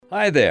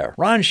Hi there,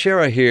 Ron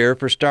Shera here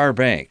for Star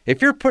Bank. If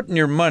you're putting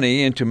your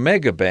money into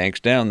mega banks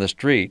down the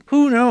street,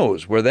 who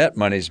knows where that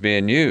money's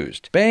being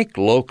used? Bank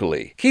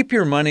locally. Keep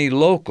your money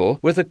local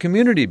with a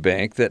community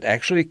bank that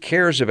actually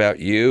cares about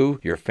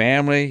you, your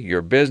family,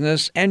 your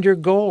business, and your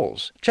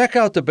goals. Check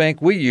out the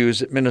bank we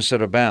use at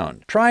Minnesota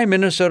Bound. Try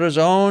Minnesota's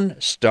own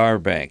Star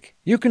Bank.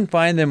 You can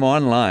find them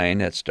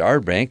online at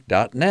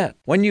starbank.net.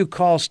 When you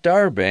call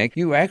Star Bank,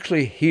 you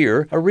actually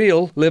hear a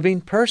real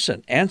living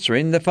person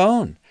answering the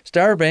phone.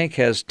 Star Bank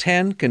has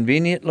 10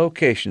 convenient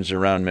locations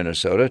around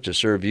Minnesota to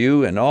serve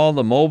you and all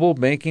the mobile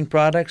banking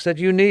products that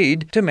you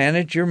need to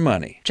manage your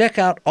money. Check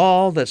out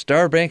all that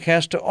Star Bank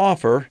has to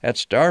offer at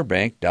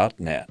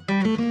starbank.net.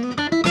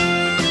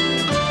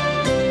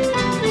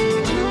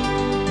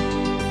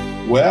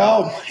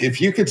 Well, if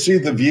you could see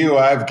the view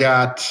I've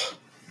got,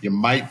 you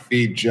might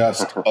be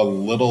just a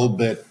little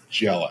bit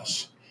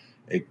jealous.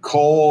 A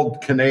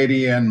cold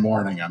Canadian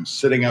morning. I'm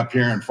sitting up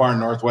here in far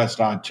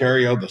northwest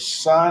Ontario. The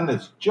sun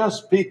is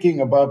just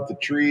peeking above the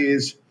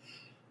trees,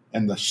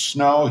 and the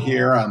snow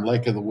here on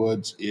Lake of the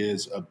Woods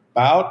is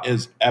about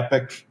as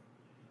epic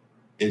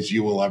as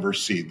you will ever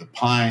see. The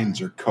pines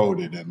are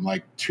coated in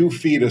like 2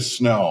 feet of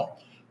snow.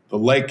 The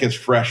lake is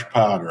fresh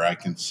powder. I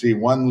can see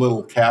one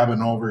little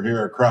cabin over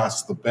here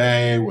across the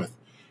bay with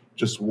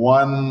just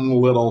one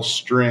little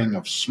string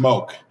of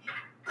smoke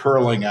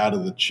curling out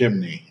of the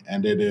chimney,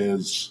 and it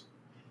is,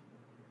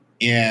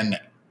 in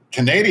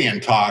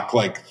Canadian talk,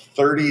 like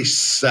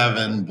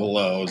 37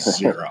 below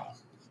zero,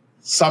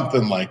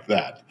 something like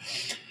that.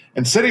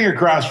 And sitting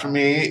across from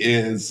me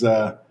is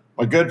my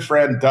good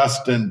friend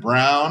Dustin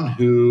Brown,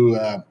 who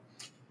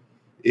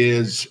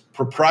is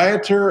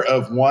proprietor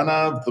of one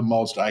of the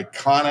most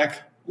iconic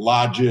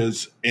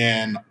lodges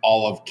in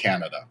all of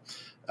Canada.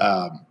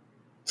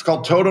 It's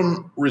called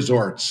Totem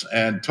Resorts,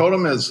 and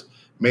Totem is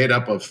made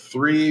up of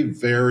 3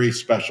 very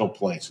special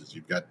places.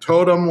 You've got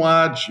Totem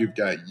Lodge, you've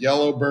got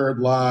Yellowbird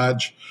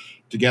Lodge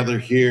together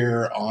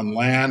here on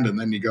land, and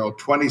then you go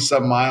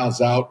 27 miles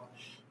out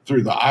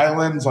through the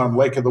islands on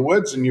Lake of the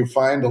Woods, and you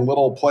find a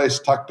little place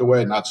tucked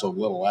away, not so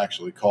little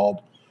actually,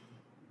 called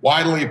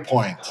Wiley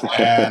Point.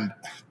 And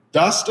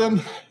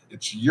Dustin,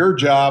 it's your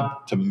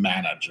job to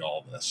manage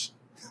all this.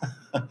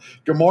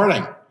 Good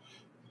morning.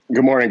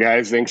 Good morning,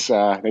 guys. Thanks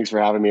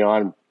for having me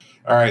on.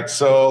 All right,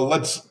 so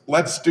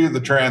let's do the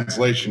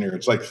translation here.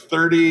 It's like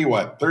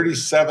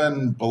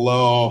 37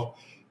 below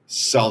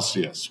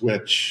Celsius,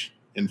 which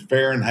in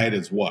Fahrenheit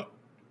is what?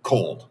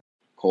 Cold.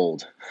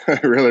 Cold.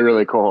 Really,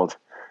 really cold.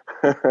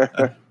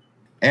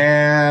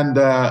 And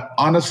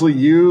honestly,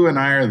 you and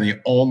I are the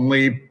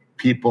only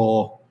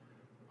people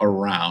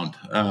around,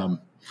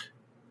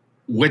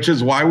 which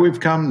is why we've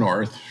come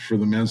north for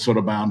the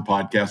Minnesota Bound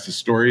podcast, the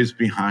stories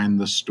behind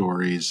the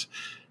stories.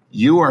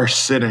 You are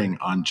sitting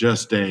on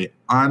just a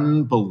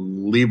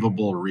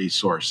unbelievable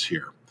resource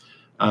here.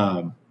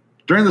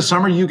 During the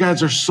summer, you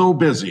guys are so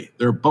busy.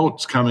 There are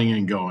boats coming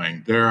and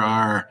going. There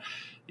are,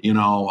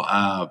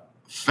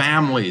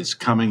 families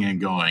coming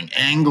and going,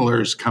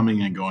 anglers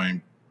coming and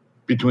going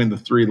between the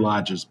 3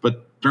 lodges.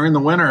 But during the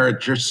winter, it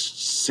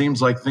just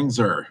seems like things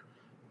are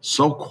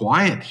so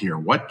quiet here.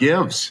 What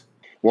gives?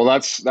 Well,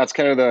 that's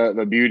kind of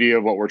the beauty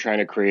of what we're trying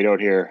to create out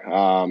here.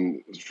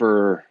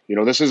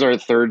 This is our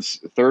third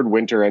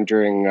winter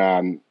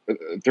entering,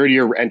 third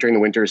year entering the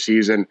winter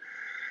season.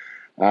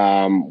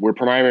 We're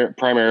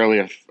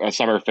primarily a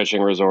summer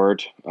fishing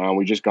resort.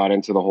 We just got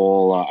into the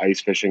whole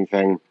ice fishing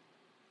thing.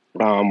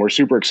 We're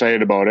super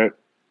excited about it,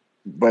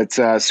 but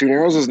Sioux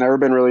Narrows has never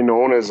been really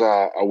known as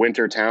a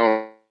winter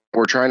town. What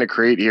we're trying to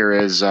create here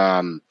is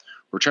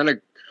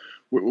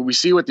we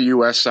see what the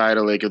U.S. side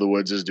of Lake of the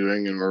Woods is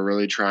doing, and we're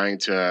really trying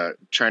to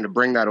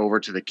bring that over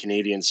to the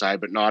Canadian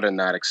side, but not in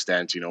that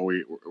extent.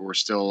 We're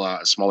still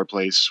a smaller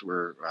place.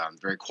 We're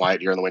very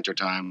quiet here in the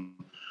wintertime.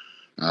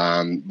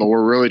 But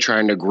we're really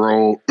trying to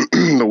grow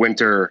the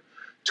winter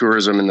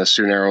tourism in the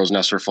Sioux Narrows,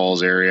 Nestor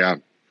Falls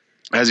area.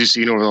 As you've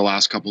seen over the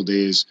last couple of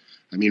days,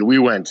 we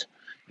went,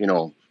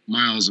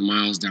 miles and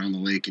miles down the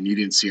lake, and you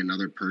didn't see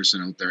another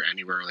person out there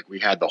anywhere. Like, we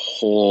had the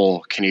whole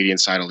Canadian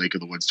side of Lake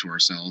of the Woods to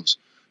ourselves.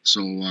 So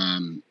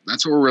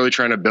that's what we're really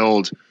trying to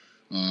build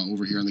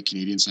over here on the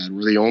Canadian side.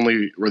 We're the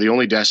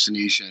only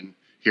destination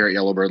here at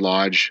Yellowbird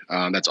Lodge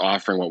that's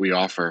offering what we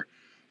offer.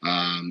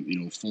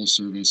 Full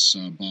service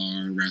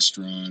bar,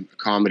 restaurant,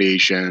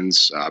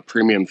 accommodations,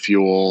 premium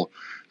fuel.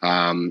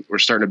 We're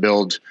starting to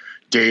build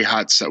day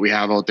huts that we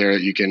have out there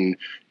that you can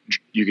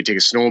take a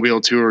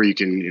snowmobile tour. You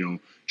can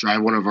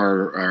drive one of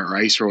our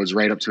ice roads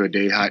right up to a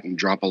day hut and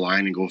drop a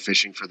line and go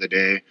fishing for the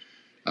day.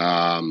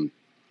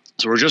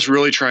 So we're just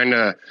really trying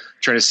to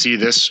see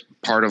this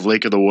part of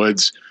Lake of the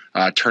Woods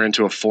turn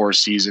into a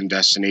 4-season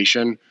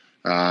destination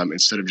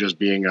instead of just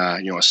being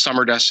a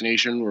summer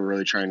destination. We're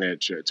really trying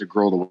to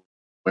grow the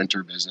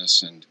winter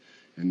business, and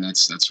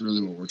that's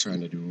really what we're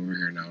trying to do over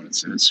here now.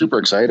 It's super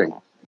exciting.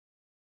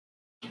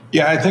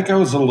 Yeah, I think I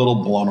was a little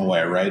blown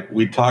away, right?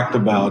 We talked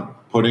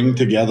about putting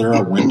together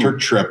a winter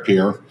trip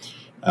here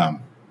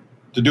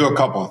to do a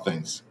couple of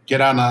things.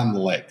 Get out on the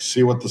lake,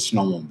 see what the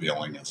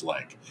snowmobiling is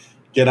like.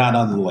 get out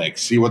on the lake,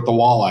 see what the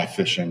walleye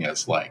fishing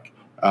is like.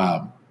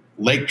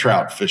 Lake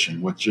trout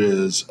fishing, which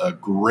is a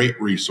great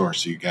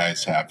resource you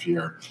guys have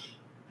here.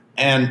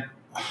 And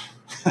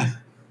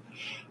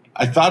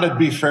I thought it'd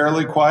be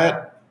fairly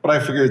quiet, but I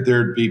figured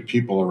there'd be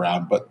people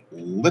around. But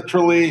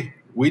literally,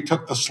 we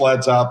took the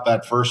sleds out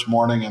that first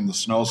morning in the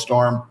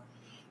snowstorm,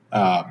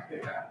 and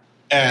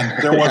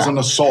there wasn't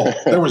a soul.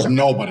 There was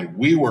nobody.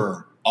 We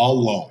were all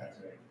alone.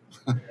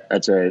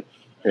 That's right.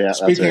 Yeah.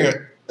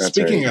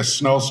 Speaking of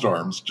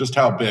snowstorms, just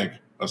how big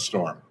a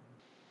storm?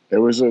 It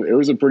was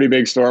a pretty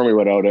big storm we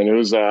went out in. It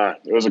was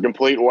a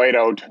complete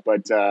whiteout.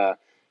 But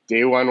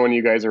day one when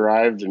you guys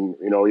arrived and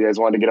you guys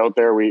wanted to get out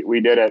there, we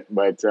did it.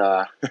 But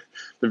the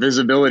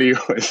visibility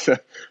was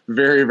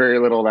very, very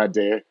little that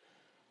day.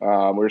 We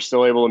were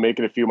still able to make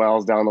it a few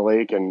miles down the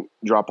lake and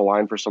drop a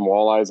line for some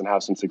walleyes and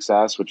have some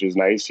success, which is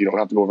nice. You don't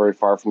have to go very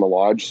far from the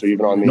lodge, so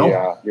even on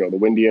the the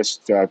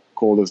windiest,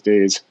 coldest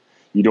days,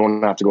 you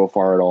don't have to go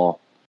far at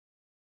all.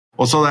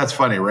 Well, so that's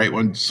funny, right?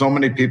 When so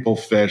many people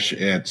fish,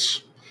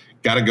 it's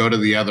got to go to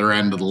the other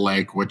end of the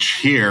lake, which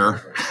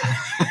here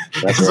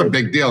is a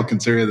big deal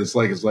considering this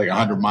lake is like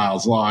 100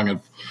 miles long and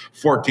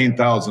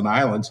 14,000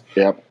 islands.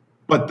 Yep.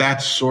 But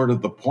that's sort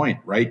of the point,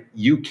 right?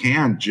 You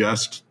can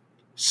just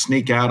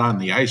sneak out on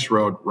the ice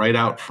road right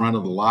out front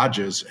of the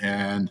lodges,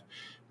 and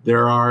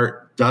there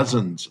are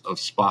dozens of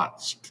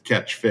spots to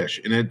catch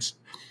fish. And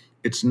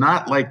it's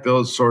not like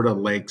those sort of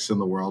lakes in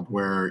the world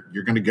where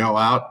you're going to go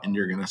out and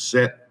you're going to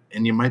sit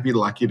and you might be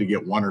lucky to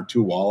get one or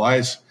two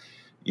walleyes,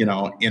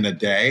 in a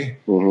day.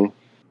 Mm-hmm.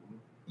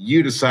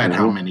 You decide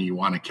how many you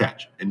want to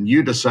catch, and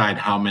you decide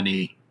how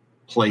many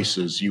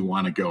places you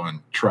want to go and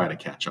try to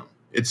catch them.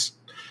 It's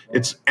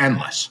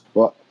endless.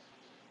 Well,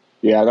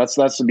 yeah, that's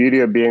the beauty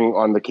of being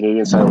on the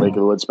Canadian side of Lake of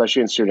the Woods,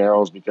 especially in Sioux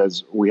Narrows,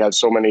 because we have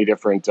so many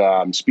different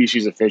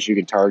species of fish you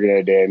can target in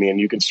a day. I mean,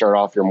 you can start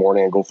off your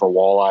morning and go for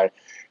walleye,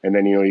 and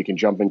then you can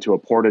jump into a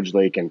portage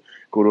lake and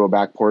go to a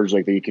back portage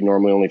lake that you can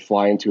normally only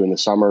fly into in the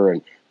summer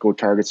and go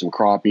target some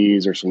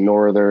crappies or some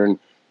northern.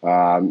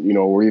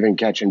 We're even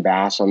catching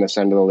bass on this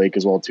end of the lake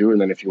as well too. And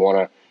then if you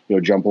want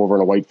to jump over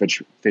in a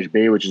whitefish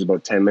bay, which is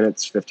about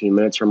 15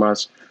 minutes from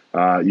us,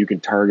 you can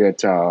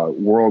target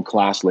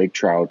world-class lake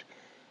trout.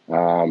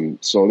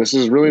 So this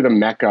is really the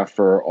mecca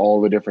for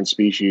all the different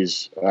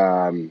species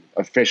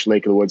of fish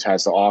Lake of the Woods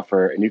has to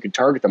offer, and you can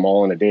target them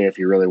all in a day if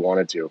you really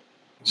wanted to.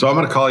 So I'm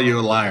going to call you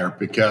a liar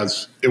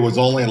because it was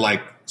only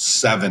like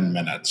 7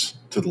 minutes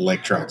to the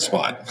lake trout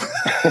spot.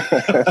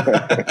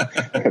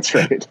 That's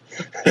right.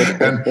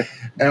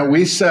 and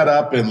we set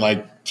up in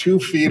like 2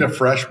 feet of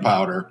fresh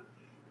powder,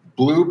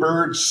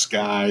 bluebird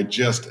sky,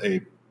 just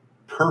a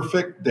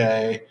perfect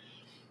day.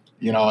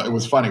 It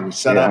was funny. We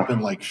set up in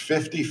like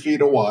 50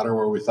 feet of water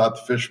where we thought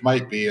the fish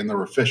might be, and there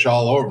were fish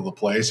all over the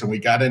place. And we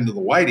got into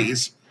the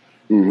whiteys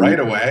right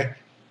away.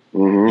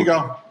 Mm-hmm. You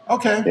go,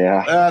 okay,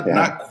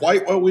 not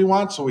quite what we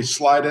want. So we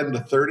slide into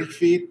 30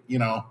 feet,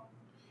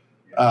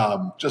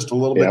 just a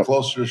little bit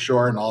closer to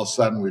shore, and all of a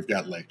sudden we've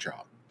got lake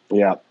trout.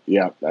 Yeah.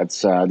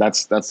 That's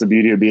the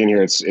beauty of being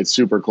here. It's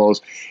super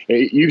close.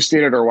 You've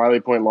stayed at our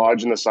Wiley Point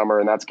Lodge in the summer,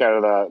 and that's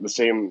kind of the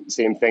same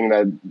thing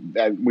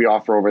that we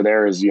offer over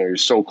there. Is you're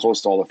so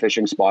close to all the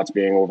fishing spots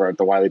being over at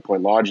the Wiley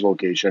Point Lodge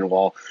location.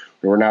 Well,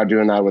 we're now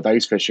doing that with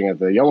ice fishing at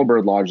the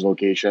Yellowbird Lodge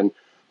location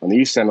on the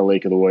east end of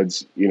Lake of the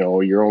Woods.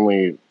 You're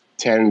only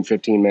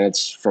 10-15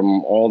 minutes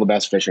from all the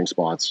best fishing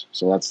spots.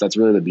 So that's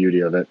really the beauty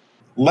of it.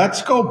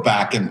 Let's go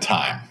back in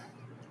time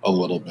a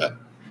little bit.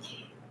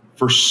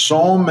 For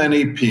so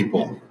many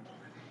people,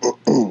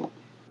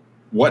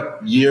 what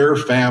your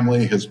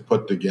family has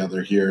put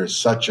together here is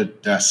such a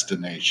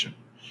destination.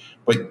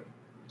 But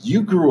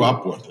you grew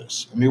up with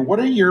this. I mean, what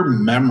are your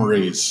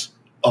memories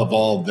of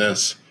all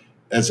this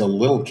as a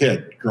little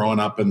kid growing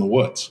up in the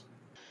woods?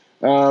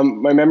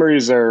 My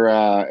memories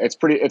are it's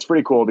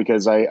pretty cool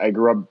because I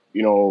grew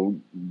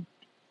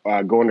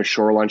up, going to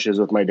shore lunches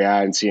with my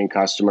dad and seeing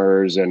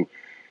customers, and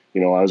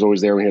I was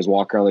always there when he was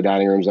walking around the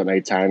dining rooms at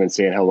nighttime and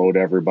saying hello to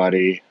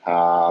everybody.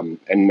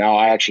 And now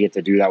I actually get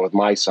to do that with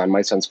my son.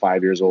 My son's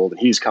 5 years old, and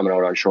he's coming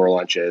out on shore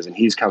lunches, and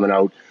he's coming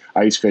out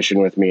ice fishing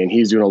with me, and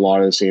he's doing a lot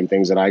of the same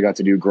things that I got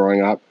to do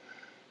growing up.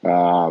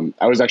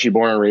 I was actually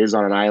born and raised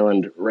on an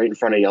island right in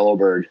front of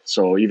Yellowbird.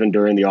 So even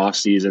during the off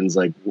seasons,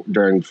 like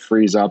during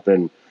freeze up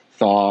and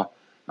thaw,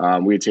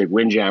 we'd take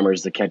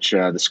windjammers to catch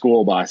the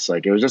school bus.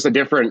 Like it was a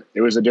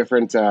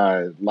different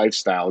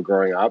lifestyle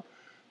growing up.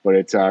 But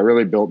it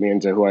really built me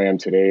into who I am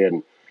today.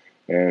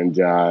 And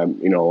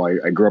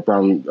I grew up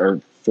around our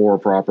 4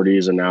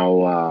 properties, and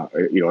now,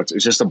 it's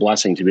just a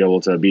blessing to be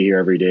able to be here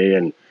every day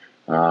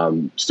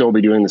and still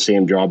be doing the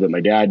same job that my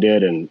dad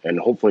did, and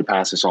hopefully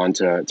pass this on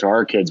to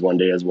our kids one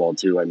day as well,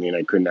 too. I mean,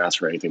 I couldn't ask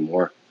for anything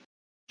more.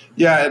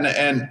 Yeah,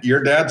 and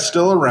your dad's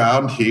still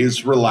around.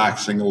 He's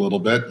relaxing a little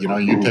bit.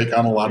 You take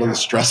on a lot of the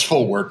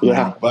stressful work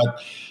now,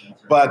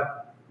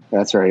 but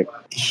that's right.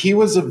 He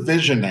was a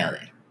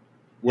visionary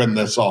when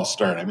this all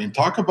started. I mean,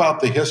 talk about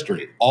the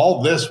history.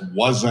 All this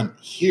wasn't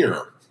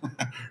here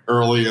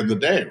early in the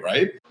day,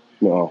 right?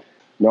 No,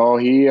 No,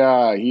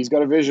 he's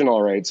got a vision,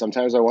 all right.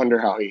 Sometimes I wonder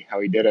how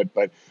he did it.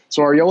 But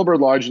so our Yellowbird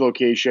Lodge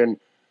location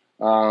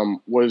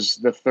was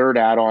the third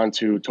add-on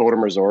to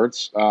Totem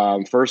Resorts.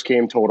 First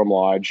came Totem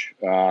Lodge.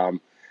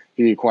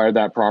 He acquired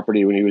that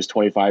property when he was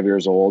 25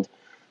 years old.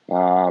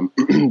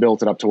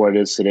 Built it up to what it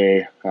is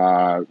today.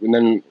 And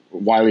then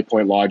Wiley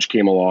Point Lodge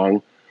came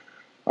along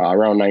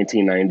around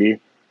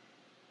 1990.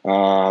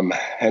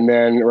 And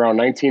then around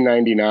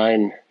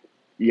 1999,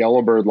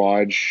 Yellowbird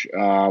Lodge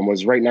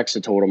was right next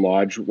to Totem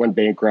Lodge, went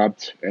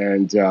bankrupt,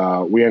 and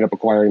we ended up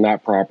acquiring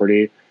that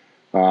property.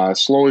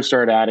 Slowly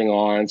started adding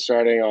on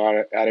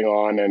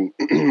and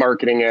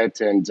marketing it.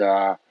 And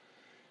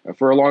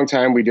for a long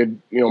time, we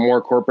did,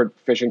 more corporate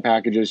fishing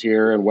packages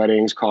here and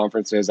weddings,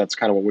 conferences. That's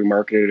kind of what we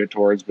marketed it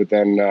towards. But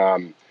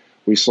then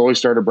we slowly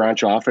started to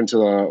branch off into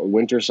the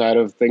winter side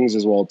of things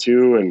as well,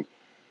 too.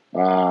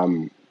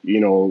 And,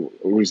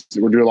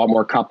 we're doing a lot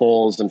more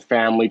couples and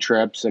family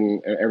trips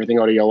and everything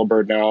out of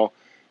Yellowbird now.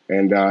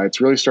 And it's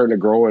really starting to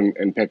grow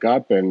and pick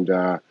up. And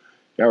we're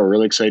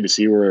really excited to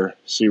see where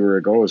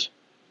it goes.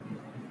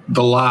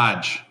 The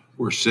lodge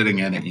we're sitting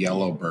in at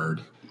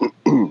Yellowbird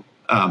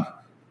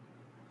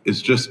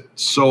is just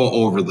so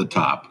over the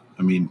top.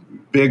 I mean,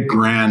 big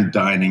grand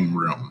dining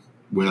room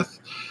with,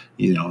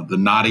 the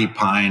knotty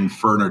pine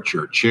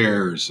furniture,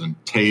 chairs and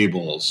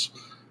tables,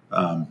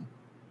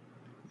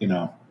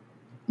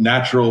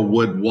 natural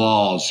wood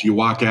walls. You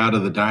walk out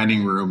of the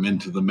dining room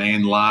into the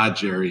main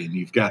lodge area and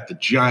you've got the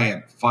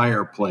giant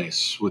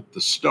fireplace with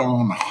the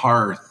stone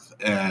hearth.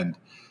 And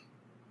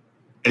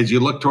as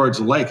you look towards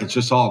the lake, it's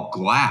just all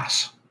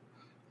glass.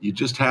 You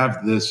just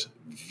have this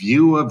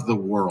view of the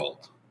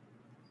world.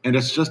 And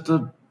it's just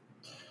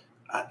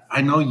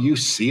I know you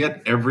see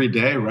it every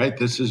day, right?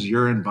 This is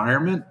your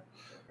environment,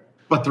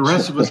 but the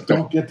rest of us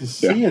don't get to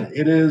see it.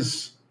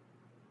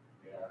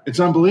 It's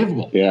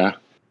unbelievable. Yeah.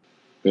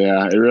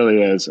 Yeah, it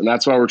really is. And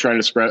that's why we're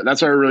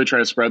really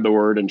trying to spread the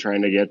word and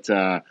trying to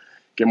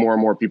get more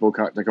and more people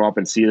to come up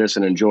and see this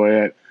and enjoy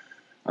it.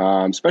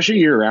 Especially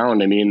year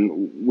round. I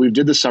mean, we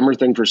did the summer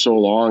thing for so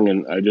long,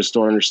 and I just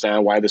don't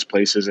understand why this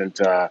place isn't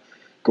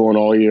going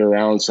all year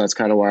round. So that's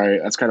kind of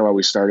why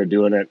we started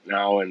doing it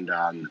now. And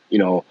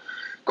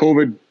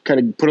COVID kind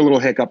of put a little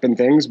hiccup in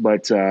things,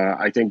 but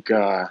I think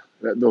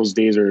those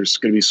days are going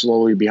to be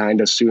slowly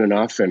behind us soon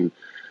enough. And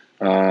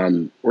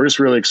we're just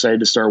really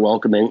excited to start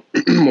welcoming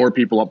more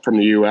people up from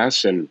the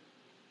U.S. and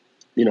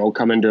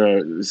coming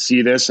to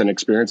see this and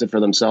experience it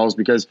for themselves,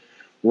 because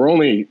we're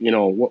only,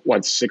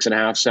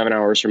 6.5, 7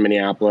 hours from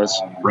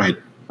Minneapolis. Right.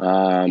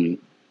 10,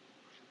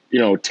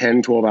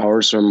 12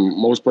 hours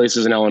from most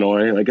places in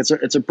Illinois. Like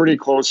it's a pretty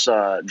close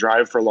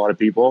drive for a lot of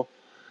people.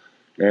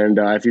 And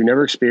if you've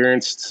never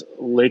experienced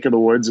Lake of the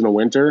Woods in the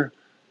winter,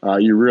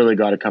 you really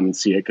got to come and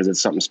see it, because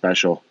it's something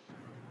special.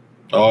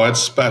 Oh, it's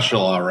special.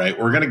 All right.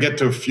 We're going to get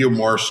to a few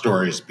more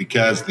stories,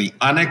 because the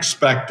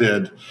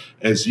unexpected,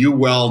 as you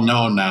well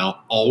know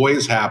now,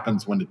 always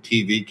happens when a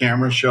TV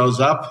camera shows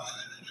up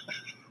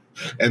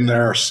and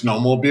there are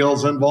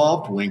snowmobiles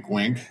involved. Wink,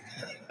 wink.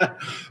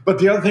 But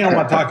the other thing I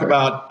want to talk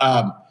about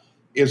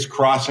is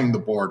crossing the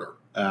border.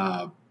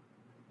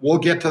 We'll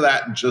get to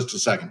that in just a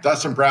second.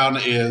 Dustin Brown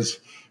is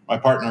my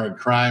partner in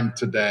crime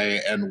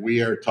today, and we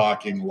are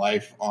talking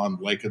life on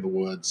Lake of the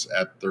Woods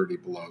at 30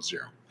 below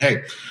zero.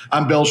 Hey,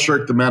 I'm Bill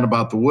Shirk, the man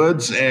about the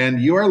woods,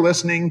 and you are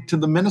listening to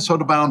the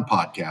Minnesota Bound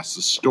podcast,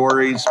 the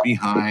stories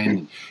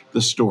behind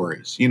the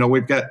stories.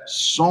 We've got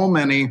so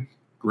many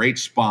great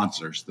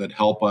sponsors that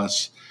help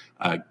us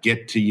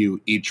get to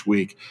you each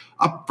week.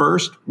 Up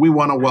first, we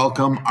want to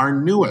welcome our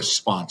newest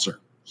sponsor,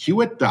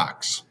 Hewitt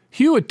Docks.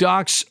 Hewitt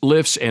Docks,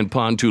 Lifts, and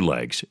Pontoon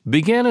Legs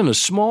began in a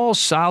small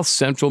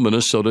south-central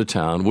Minnesota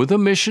town with a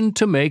mission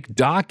to make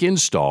dock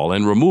install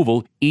and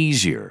removal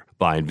easier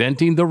by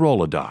inventing the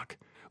Roll-A-Dock.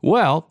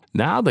 Well,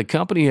 now the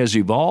company has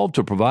evolved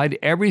to provide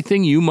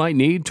everything you might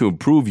need to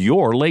improve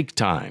your lake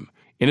time.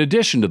 In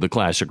addition to the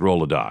classic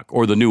Roll-A-Dock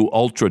or the new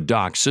Ultra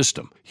Dock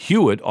system,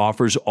 Hewitt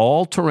offers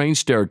all-terrain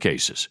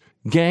staircases,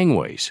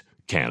 gangways,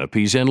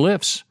 canopies, and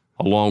lifts,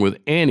 along with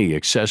any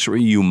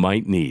accessory you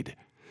might need.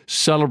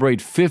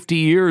 Celebrate 50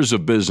 years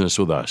of business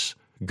with us.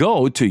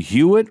 Go to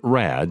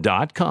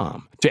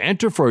HewittRad.com to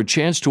enter for a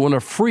chance to win a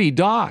free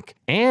dock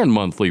and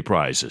monthly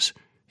prizes.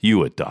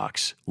 Hewitt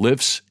Docks,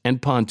 Lifts,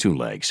 and Pontoon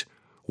Legs.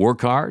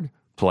 Work hard,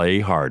 play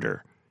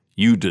harder.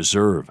 You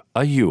deserve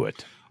a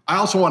Hewitt. I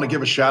also want to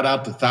give a shout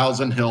out to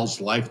Thousand Hills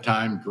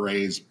Lifetime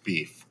Grazed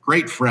Beef.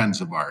 Great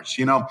friends of ours.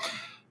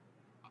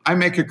 I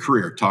make a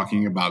career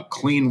talking about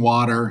clean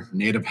water,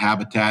 native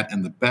habitat,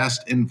 and the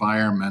best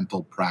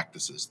environmental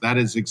practices. That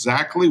is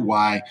exactly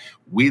why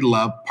we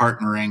love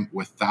partnering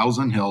with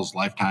Thousand Hills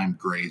Lifetime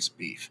Grazed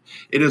Beef.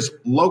 It is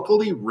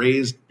locally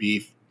raised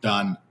beef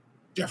done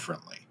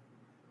differently.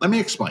 Let me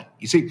explain.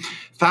 You see,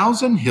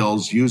 Thousand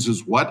Hills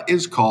uses what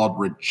is called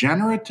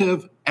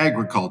regenerative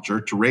agriculture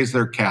to raise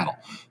their cattle.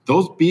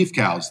 Those beef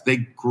cows, they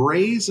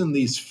graze in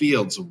these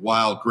fields of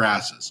wild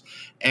grasses.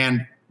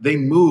 And they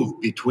move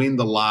between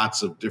the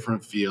lots of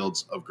different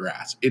fields of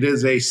grass. It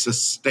is a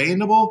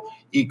sustainable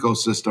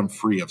ecosystem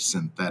free of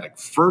synthetic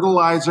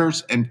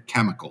fertilizers and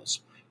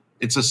chemicals.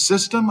 It's a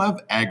system of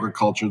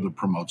agriculture that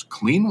promotes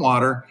clean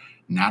water,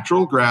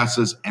 natural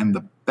grasses, and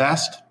the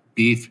best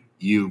beef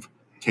you've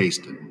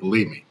tasted.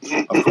 Believe me.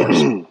 Of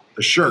course,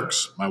 the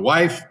Shirks, my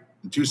wife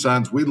and 2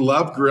 sons, we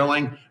love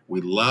grilling.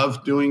 We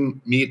love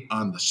doing meat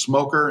on the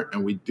smoker,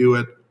 and we do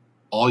it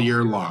all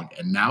year long.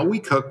 And now we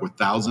cook with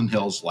Thousand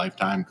Hills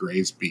Lifetime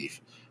Grazed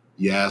Beef.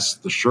 Yes,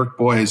 the Shirk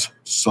boys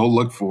so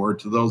look forward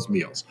to those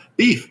meals.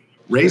 Beef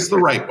raised the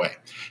right way.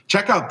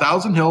 Check out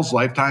Thousand Hills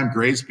Lifetime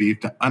Grazed Beef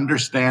to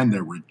understand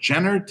their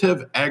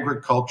regenerative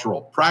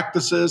agricultural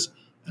practices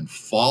and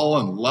fall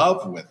in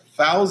love with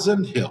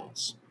Thousand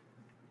Hills.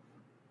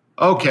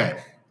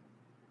 Okay,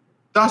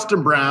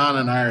 Dustin Brown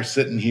and I are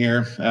sitting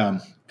here,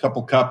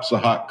 couple cups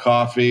of hot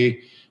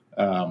coffee,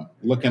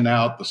 looking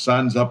out. The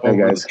sun's up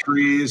over the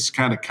trees,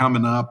 kind of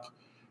coming up.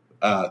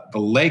 The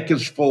lake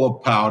is full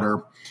of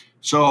powder.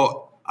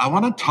 So I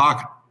want to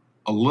talk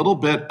a little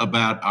bit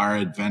about our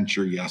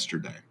adventure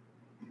yesterday.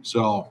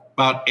 So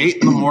about 8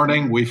 in the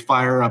morning, we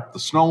fire up the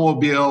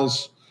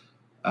snowmobiles,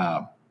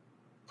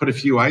 put a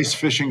few ice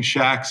fishing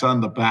shacks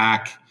on the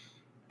back,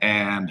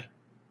 and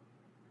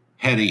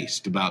head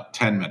east about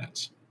 10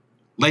 minutes.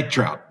 Lake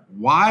trout.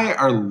 Why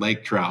are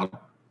lake trout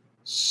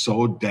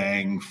so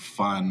dang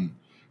fun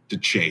to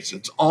chase?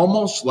 It's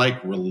almost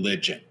like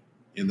religion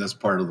in this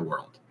part of the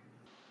world.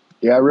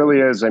 Yeah, it really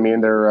is. I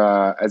mean, they're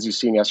as you've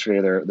seen yesterday,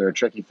 they're a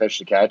tricky fish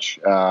to catch.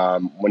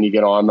 When you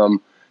get on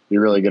them,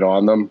 you really get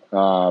on them.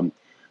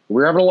 We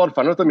were having a lot of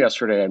fun with them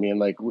yesterday. I mean,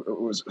 like,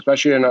 it was,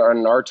 especially in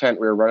our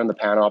tent, we were running the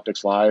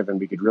Panoptics live, and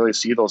we could really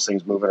see those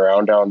things moving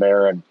around down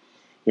there, and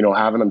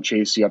having them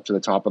chase you up to the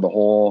top of the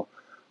hole.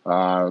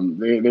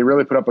 They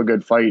really put up a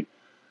good fight.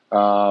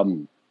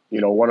 One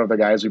of the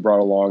guys we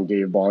brought along,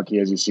 Dave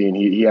Bonke, as you've seen,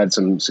 he had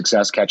some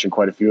success catching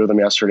quite a few of them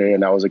yesterday,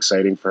 and that was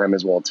exciting for him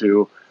as well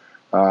too.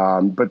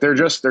 But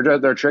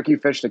they're tricky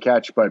fish to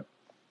catch. But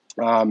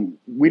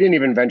we didn't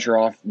even venture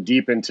off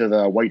deep into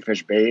the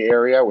Whitefish Bay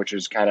area, which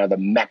is kind of the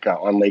mecca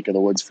on Lake of the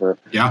Woods for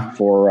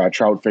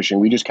trout fishing.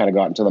 We just kind of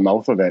got into the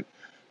mouth of it.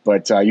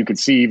 But you could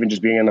see, even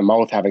just being in the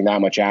mouth, having that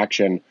much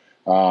action,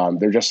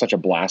 they're just such a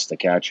blast to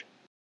catch.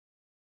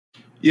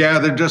 Yeah,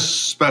 they're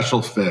just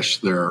special fish.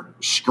 They're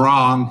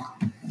strong.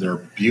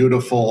 They're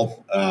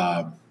beautiful.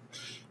 The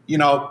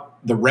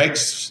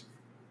regs,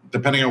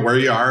 depending on where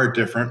you are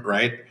different,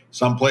 right?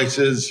 Some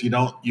places you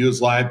don't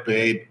use live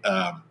bait,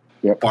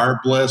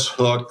 barbless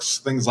hooks,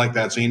 things like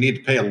that. So you need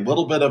to pay a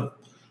little bit of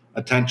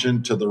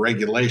attention to the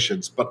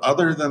regulations. But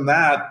other than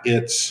that,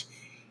 it's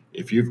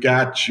if you've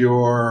got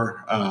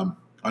your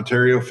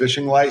Ontario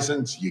fishing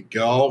license, you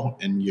go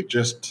and you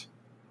just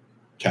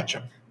catch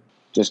them.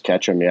 Just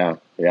catch them, yeah.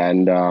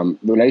 And the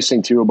nice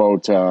thing, too,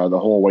 about the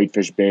whole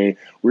Whitefish Bay,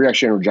 we were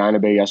actually in Regina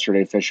Bay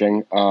yesterday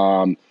fishing.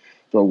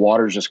 The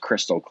water's just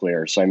crystal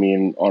clear. So, I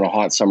mean, on a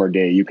hot summer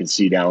day, you can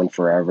see down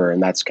forever,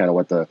 and that's kind of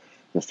what the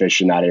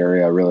fish in that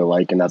area really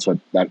like, and that's what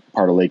that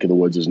part of Lake of the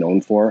Woods is known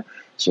for.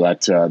 So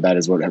that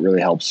is what really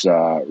helps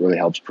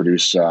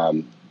produce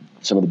some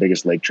of the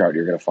biggest lake trout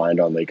you're going to find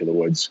on Lake of the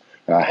Woods,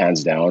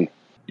 hands down.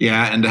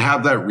 Yeah, and to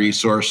have that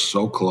resource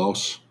so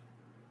close,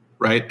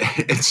 right?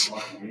 It's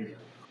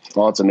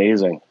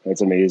amazing.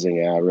 It's amazing.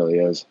 Yeah, it really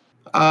is.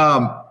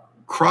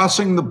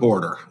 Crossing the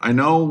border. I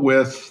know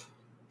with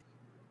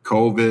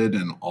COVID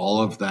and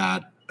all of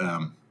that,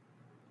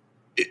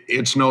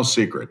 it's no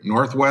secret.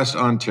 Northwest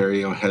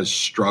Ontario has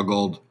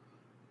struggled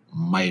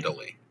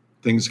mightily.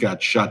 Things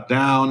got shut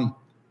down,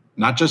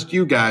 not just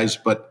you guys,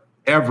 but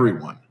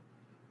everyone.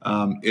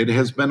 It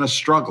has been a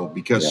struggle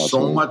because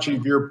so much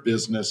of your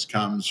business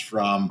comes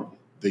from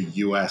the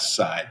U.S.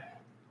 side.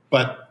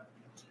 But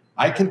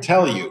I can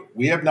tell you,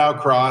 we have now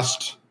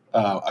crossed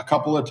a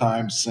couple of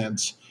times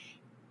since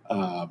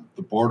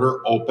the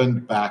border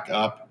opened back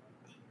up.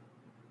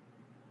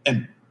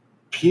 And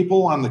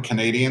people on the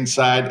Canadian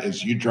side,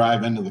 as you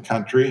drive into the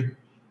country,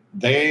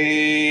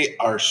 they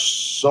are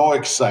so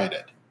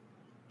excited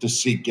to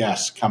see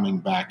guests coming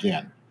back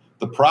in.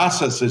 The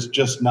process is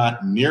just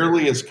not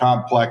nearly as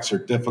complex or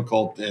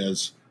difficult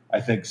as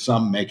I think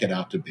some make it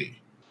out to be.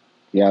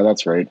 Yeah,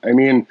 that's right. I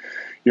mean,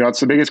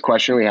 it's the biggest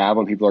question we have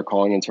when people are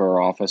calling into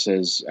our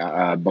offices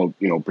about,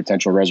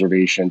 potential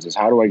reservations is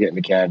how do I get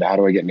into Canada? How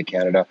do I get into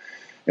Canada?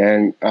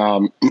 And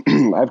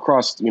I've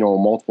crossed,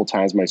 multiple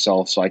times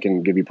myself, so I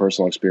can give you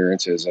personal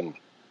experiences. And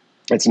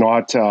it's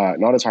not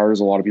as hard as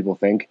a lot of people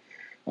think.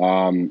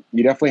 You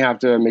definitely have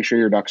to make sure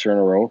your ducks are in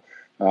a row.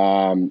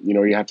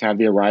 You have to have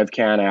the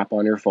ArriveCan app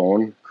on your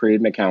phone, create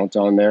an account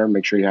on there,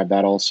 make sure you have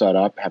that all set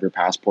up, have your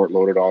passport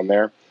loaded on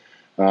there.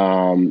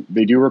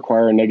 They do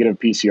require a negative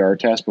PCR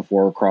test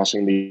before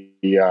crossing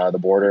the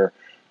border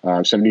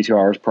 72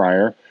 hours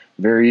prior.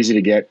 Very easy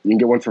to get. You can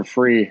get one for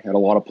free at a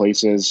lot of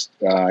places.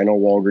 I know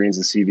Walgreens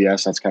and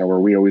CVS, that's kind of where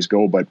we always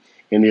go. But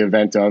in the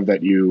event of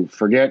that you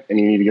forget and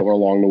you need to get one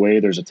along the way,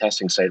 there's a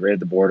testing site right at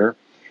the border.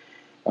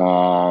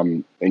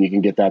 And you can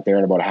get that there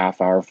in about a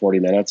half hour, 40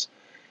 minutes.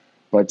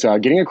 But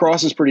getting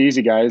across is pretty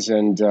easy, guys.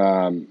 And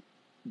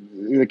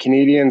the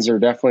Canadians are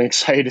definitely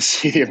excited to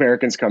see the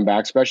Americans come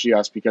back, especially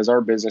us, because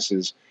our business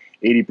is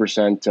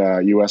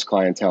 80% U.S.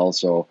 clientele.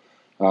 So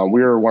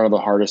we were one of the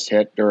hardest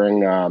hit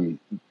during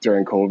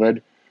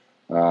COVID.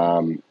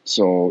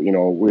 So,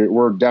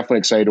 we're definitely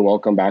excited to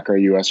welcome back our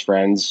U.S.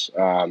 friends.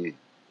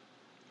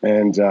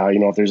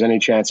 If there's any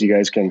chance you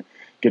guys can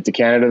get to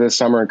Canada this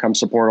summer and come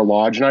support a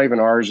lodge, not even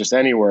ours, just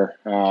anywhere,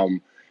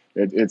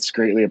 it's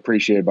greatly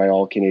appreciated by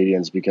all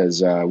Canadians,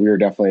 because we were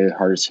definitely the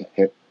hardest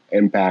hit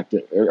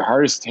impacted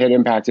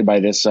by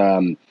this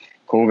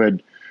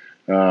COVID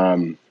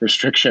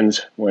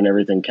restrictions when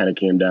everything kind of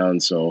came down.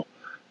 So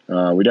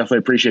we definitely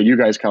appreciate you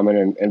guys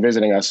coming and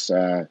visiting us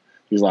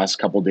these last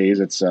couple of days.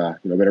 It's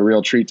been a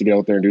real treat to get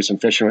out there and do some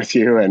fishing with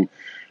you. And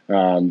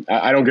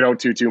I don't get out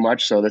too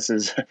much, so this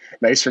is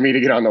nice for me to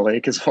get on the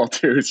lake as well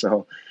too.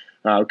 So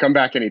come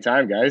back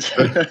anytime, guys.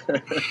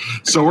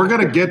 So we're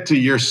going to get to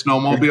your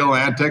snowmobile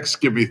antics.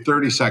 Give me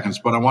 30 seconds,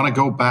 but I want to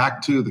go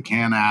back to the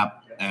Can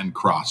app and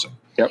crossing.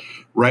 Yep.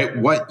 Right.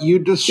 What you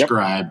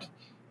described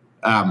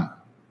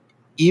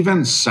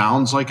even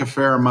sounds like a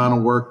fair amount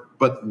of work,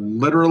 but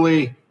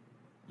literally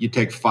you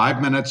take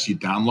 5 minutes, you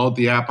download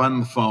the app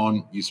on the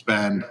phone, you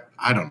spend,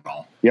 I don't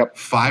know,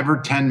 5 or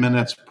 10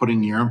 minutes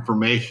putting your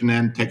information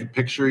in, take a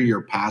picture of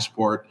your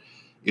passport.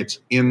 It's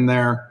in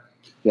there.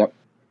 Yep.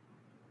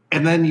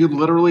 And then you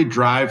literally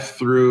drive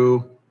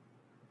through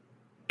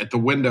at the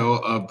window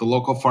of the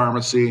local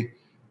pharmacy.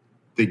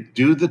 They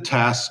do the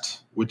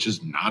test, which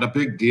is not a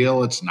big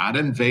deal. It's not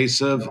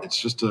invasive. It's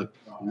just a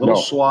little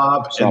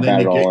swab, and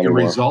then you get your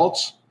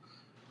results.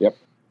 Yep.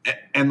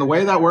 And the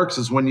way that works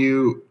is when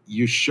you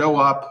show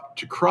up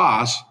to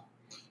cross,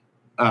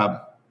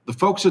 the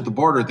folks at the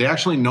border, they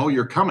actually know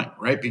you're coming,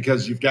 right?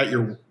 Because you've got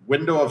your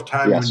window of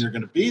time when you're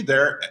going to be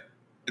there.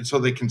 And so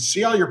they can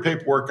see all your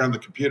paperwork on the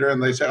computer,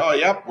 and they say, oh,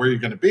 yep, where are you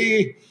going to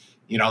be?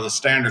 The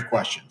standard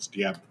questions. Do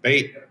you have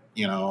bait?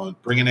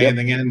 Bringing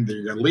anything in?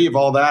 You're going to leave,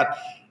 all that.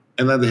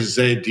 And then they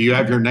say, do you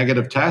have your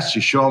negative test?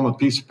 You show them a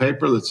piece of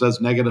paper that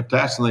says negative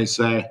test, and they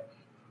say,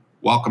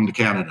 welcome to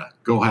Canada.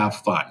 Go have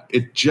fun.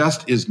 It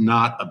just is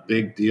not a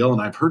big deal.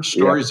 And I've heard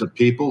stories of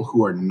people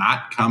who are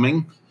not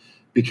coming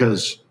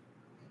because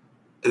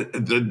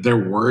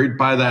they're worried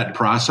by that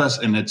process,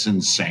 and it's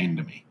insane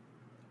to me.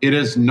 It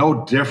is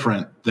no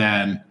different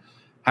than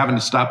having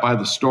to stop by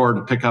the store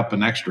to pick up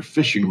an extra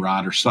fishing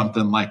rod or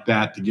something like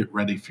that to get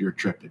ready for your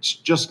trip. It's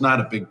just not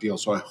a big deal.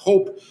 So I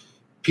hope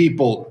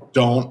people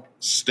don't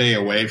stay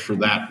away for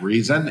that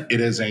reason.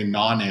 It is a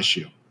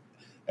non-issue.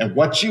 And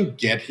what you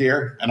get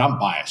here, and I'm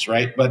biased,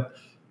 right? But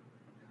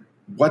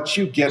what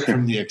you get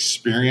from the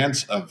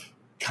experience of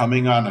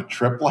coming on a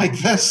trip like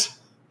this,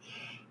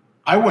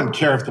 I wouldn't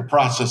care if the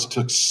process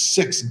took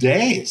 6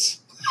 days.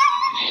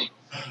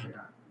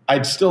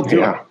 I'd still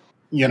do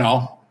it,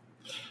 All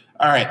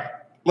right,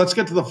 let's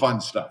get to the fun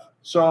stuff.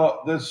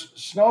 So this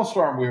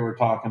snowstorm we were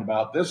talking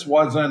about, this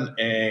wasn't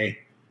a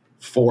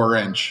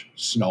 4-inch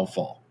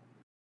snowfall.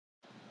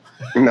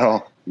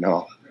 No.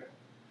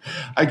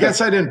 I guess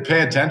I didn't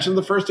pay attention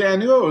the first day. I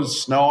knew it was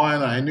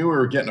snowing. I knew we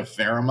were getting a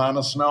fair amount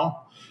of snow,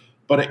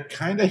 but it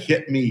kind of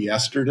hit me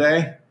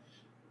yesterday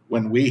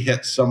when we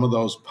hit some of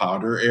those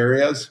powder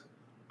areas.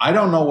 I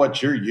don't know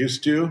what you're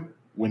used to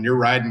when you're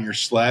riding your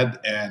sled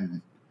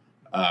and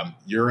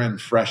you're in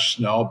fresh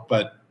snow,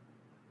 but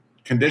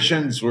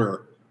conditions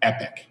were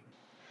epic.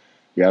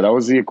 Yeah, that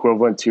was the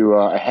equivalent to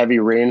a heavy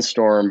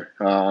rainstorm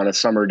on a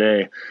summer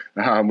day.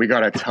 We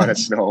got a ton of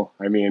snow.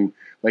 I mean,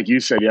 like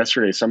you said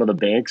yesterday, some of the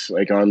banks,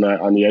 like on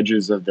the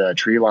edges of the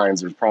tree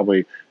lines, there's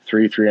probably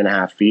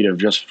 3.5 feet of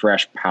just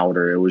fresh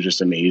powder. It was just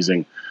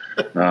amazing.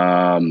 Even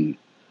on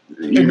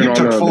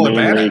the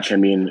main lake, I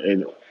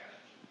mean,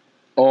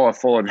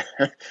 full of.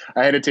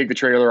 I had to take the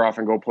trailer off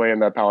and go play in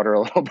that powder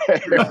a little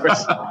bit.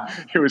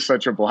 It was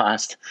such a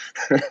blast.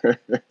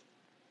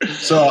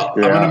 So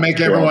I'm going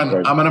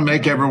to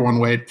make everyone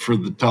wait for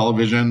the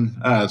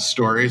television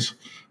stories,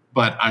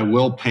 but I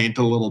will paint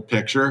a little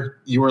picture.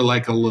 You were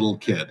like a little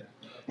kid.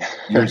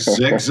 You're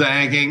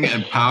zigzagging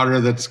and powder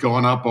that's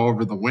going up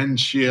over the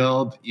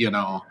windshield.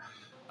 The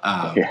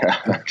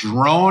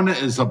drone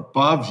is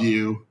above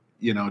you.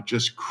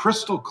 Just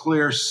crystal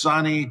clear,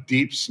 sunny,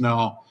 deep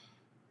snow,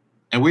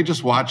 and we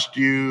just watched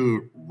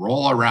you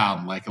roll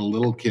around like a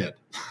little kid.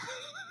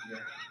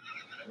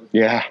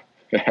 Yeah,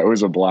 it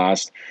was a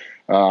blast.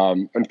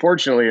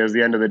 Unfortunately, it was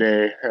the end of the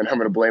day, and I'm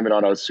going to blame it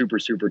on I was super,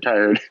 super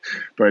tired.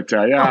 But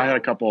I had a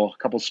couple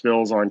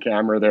spills on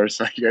camera there,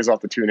 so you guys will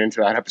have to tune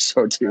into that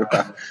episode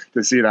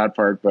to see that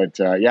part. But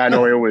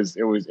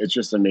it's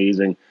just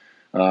amazing.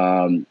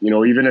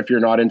 Even if you're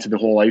not into the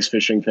whole ice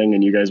fishing thing,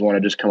 and you guys want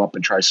to just come up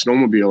and try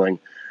snowmobiling,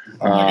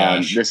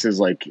 this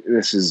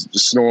is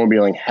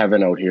snowmobiling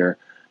heaven out here.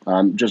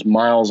 Just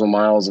miles and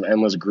miles of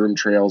endless groomed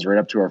trails right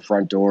up to our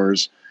front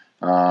doors.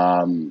 You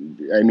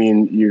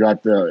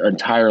got the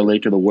entire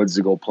Lake of the Woods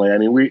to go play. I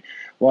mean,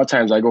 a lot of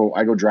times I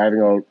go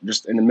driving out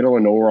just in the middle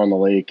of nowhere on the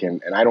lake,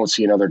 and I don't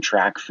see another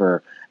track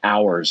for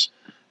hours.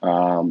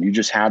 You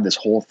just have this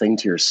whole thing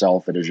to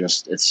yourself.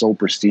 It's so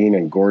pristine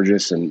and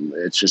gorgeous, and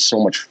it's just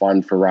so much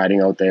fun for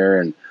riding out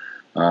there. And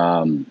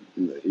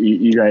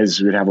you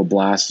guys would have a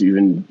blast,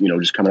 even,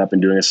 just coming up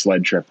and doing a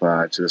sled trip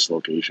to this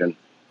location.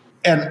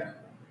 And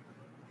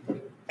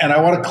I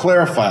want to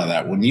clarify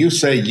that when you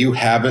say you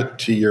have it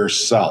to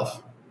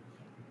yourself,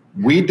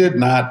 we did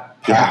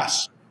not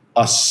pass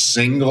a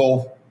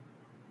single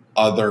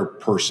other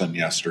person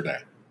yesterday.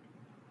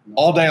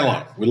 All day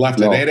long. We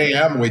left at 8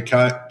 a.m. We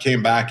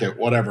came back at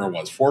whatever it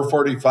was,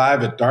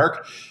 4:45 at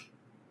dark.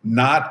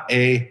 Not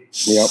a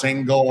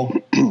single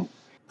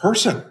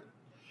person.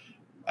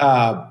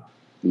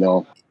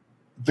 No.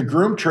 The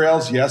groomed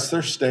trails, yes,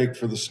 they're staked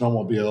for the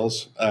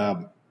snowmobiles,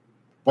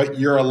 but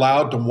you're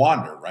allowed to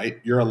wander, right?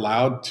 You're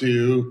allowed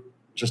to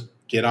just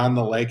get on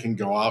the lake and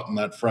go out in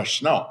that fresh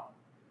snow.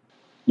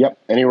 Yep,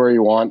 anywhere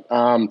you want.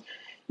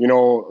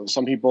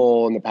 Some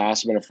people in the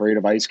past have been afraid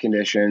of ice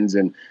conditions,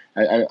 and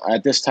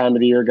at this time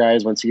of the year,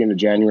 guys, once you get into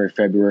January,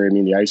 February,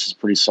 the ice is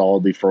pretty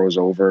solidly froze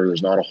over.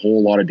 There's not a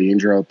whole lot of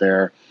danger out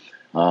there.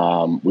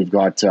 We've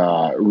got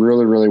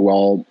really, really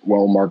well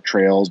marked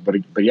trails, but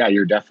yeah,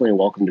 you're definitely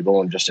welcome to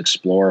go and just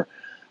explore.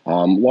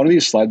 A lot of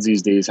these sleds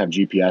these days have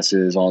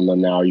GPSs on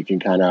them now. You can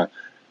kind of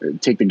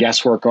take the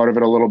guesswork out of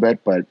it a little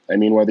bit, but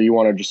whether you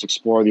want to just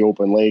explore the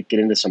open lake, get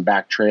into some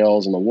back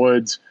trails in the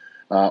woods,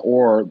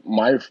 or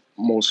my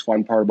most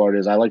fun part about it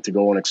is I like to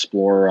go and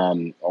explore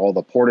all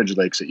the portage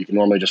lakes that you can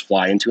normally just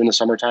fly into in the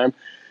summertime.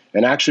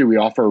 And actually, we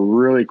offer a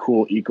really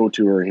cool eco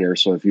tour here.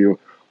 So if you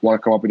want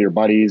to come up with your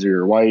buddies or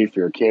your wife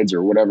or your kids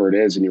or whatever it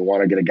is, and you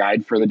want to get a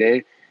guide for the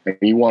day, and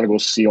you want to go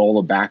see all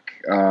the back,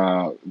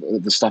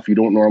 the stuff you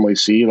don't normally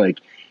see, like,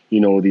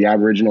 the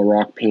Aboriginal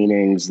rock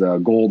paintings, the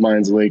gold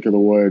mines, Lake of the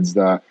Woods,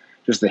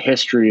 just the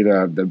history,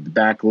 the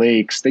back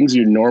lakes, things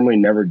you normally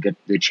never get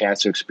the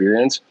chance to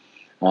experience.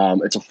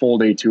 It's a full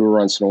day tour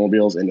on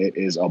snowmobiles, and it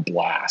is a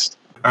blast.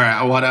 All right,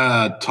 I want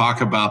to talk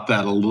about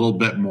that a little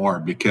bit more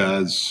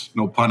because,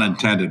 no pun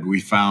intended,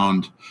 we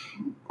found,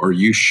 or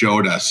you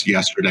showed us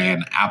yesterday,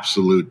 an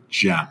absolute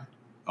gem.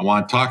 I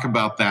want to talk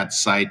about that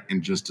site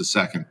in just a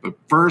second. But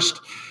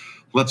first,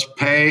 let's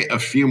pay a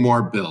few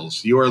more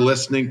bills. You are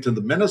listening to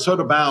the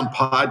Minnesota Bound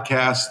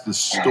podcast, the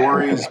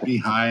stories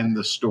behind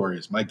the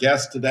stories. My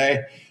guest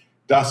today,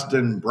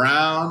 Dustin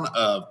Brown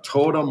of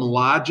Totem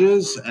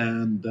Lodges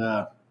and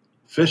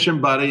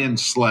fishing buddy and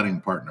sledding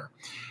partner.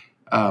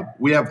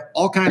 We have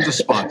all kinds of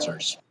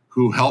sponsors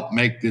who help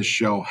make this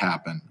show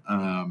happen.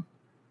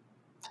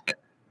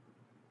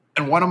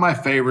 And one of my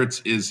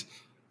favorites is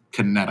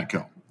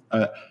Connecticut.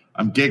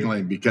 I'm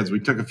giggling because we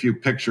took a few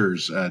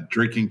pictures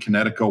drinking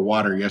Connecticut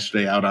water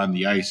yesterday out on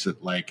the ice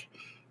at like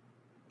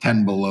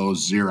 10 below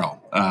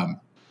zero.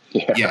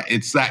 Yeah,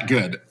 it's that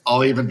good.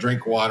 I'll even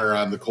drink water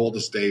on the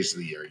coldest days of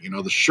the year.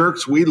 The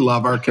Shirks, we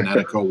love our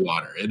Connecticut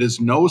water. It is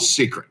no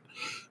secret.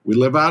 We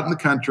live out in the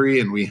country,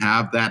 and we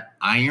have that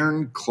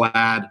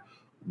ironclad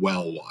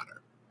well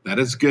water. That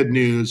is good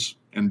news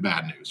and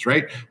bad news,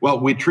 right? Well,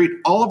 we treat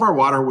all of our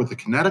water with the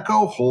Connecticut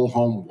whole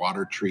home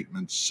water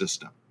treatment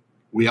system.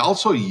 We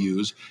also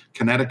use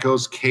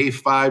Connecticut's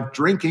K5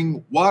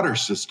 drinking water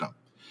system.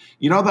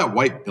 You know that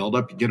white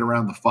buildup you get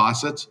around the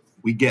faucets?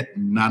 We get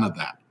none of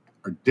that.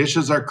 Our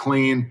dishes are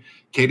clean.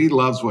 Katie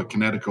loves what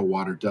Connecticut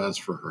water does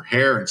for her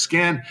hair and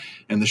skin.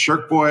 And the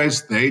Shirk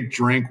boys, they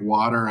drink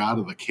water out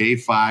of the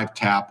K5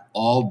 tap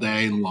all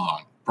day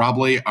long.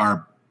 Probably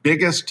our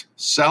biggest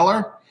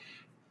seller.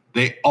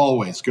 They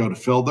always go to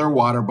fill their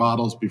water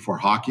bottles before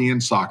hockey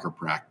and soccer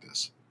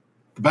practice.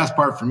 The best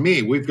part for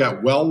me, we've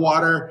got well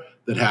water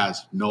that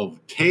has no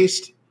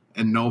taste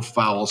and no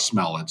foul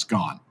smell. It's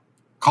gone.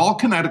 Call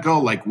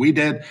Connecticut like we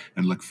did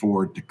and look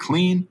forward to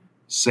clean,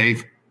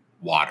 safe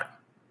water.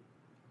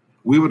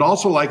 We would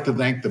also like to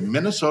thank the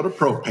Minnesota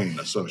Propane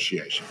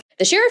Association.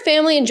 The Sheriff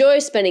family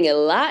enjoys spending a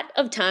lot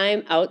of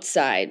time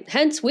outside.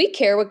 Hence, we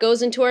care what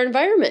goes into our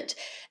environment.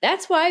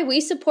 That's why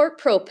we support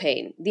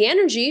propane, the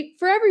energy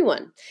for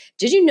everyone.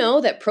 Did you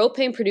know that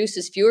propane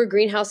produces fewer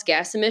greenhouse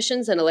gas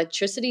emissions than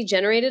electricity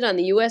generated on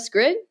the U.S.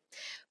 grid?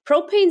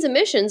 Propane's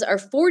emissions are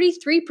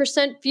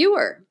 43%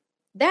 fewer.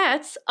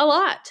 That's a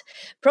lot.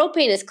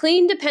 Propane is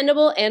clean,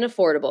 dependable, and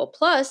affordable.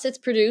 Plus, it's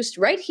produced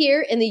right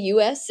here in the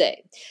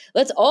USA.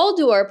 Let's all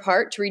do our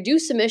part to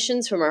reduce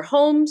emissions from our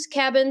homes,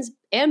 cabins,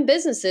 and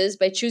businesses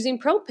by choosing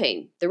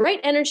propane, the right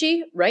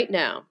energy right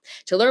now.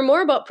 To learn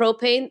more about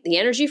propane, the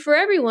energy for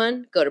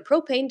everyone, go to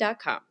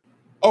propane.com.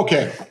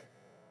 Okay,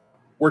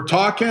 we're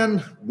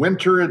talking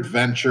winter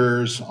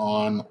adventures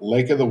on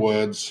Lake of the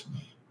Woods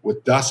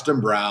with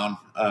Dustin Brown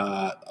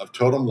of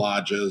Totem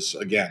Lodges.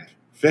 Again,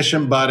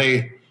 fishing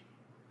buddy.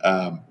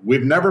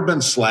 We've never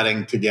been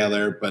sledding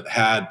together, but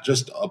had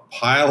just a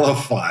pile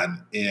of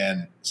fun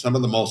in some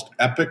of the most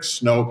epic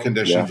snow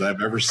conditions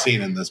I've ever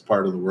seen in this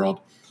part of the world.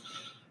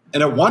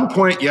 And at one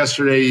point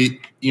yesterday,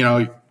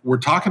 we're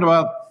talking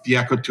about the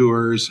eco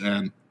tours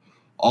and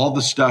all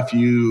the stuff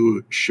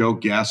you show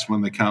guests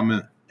when they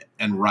come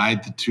and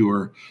ride the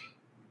tour.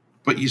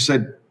 But you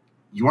said,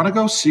 you want to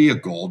go see a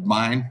gold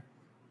mine?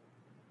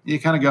 You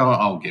kind of go,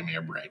 oh, give me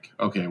a break.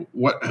 Okay,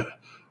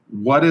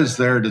 what is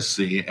there to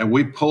see? And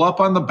we pull up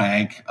on the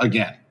bank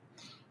again.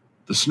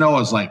 The snow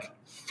is like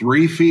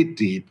 3 feet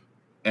deep,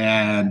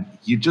 and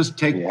you just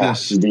take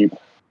this deep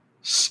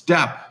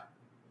step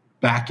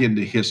back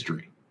into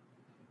history.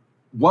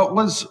 What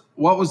was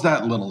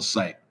that little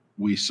site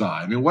we saw?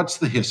 I mean, what's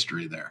the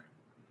history there?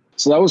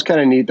 So that was kind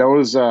of neat. That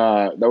was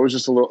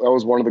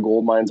one of the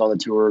gold mines on the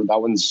tour.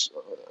 That one's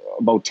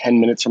about 10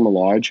 minutes from the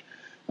lodge.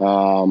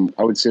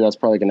 I would say that's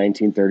probably like a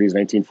 1930s,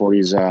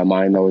 1940s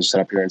mine that was set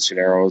up here in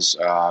Cineros.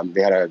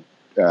 They had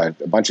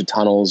a bunch of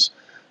tunnels.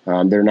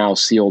 They're now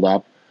sealed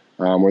up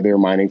where they were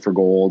mining for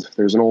gold.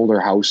 There's an older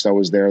house that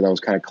was there that was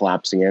kind of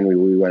collapsing in.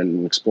 We went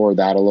and explored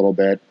that a little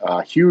bit.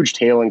 Huge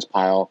tailings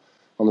pile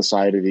on the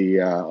side of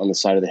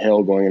the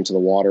hill going into the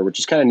water, which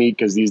is kind of neat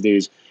because these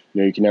days,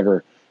 you can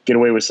never get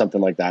away with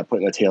something like that,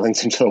 putting the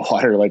tailings into the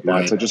water like that.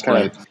 Right, so just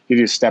kind of give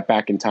you a step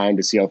back in time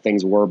to see how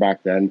things were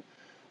back then.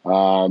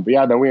 But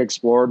yeah, then we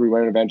explored. We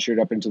went and ventured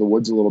up into the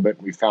woods a little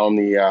bit. We found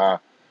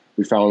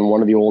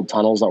one of the old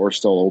tunnels that were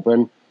still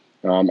open.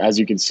 As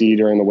you can see,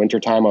 during the winter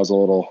time, I was a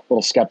little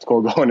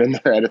skeptical going in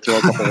there. I had to throw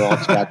a couple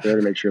rocks back there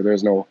to make sure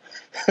there's no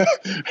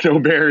no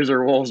bears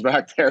or wolves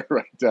back there.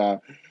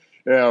 But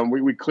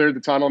we cleared the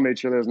tunnel, made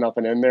sure there's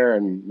nothing in there,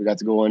 and we got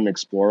to go in and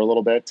explore a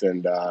little bit.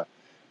 And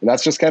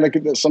that's just kind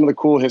of some of the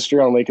cool history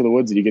on Lake of the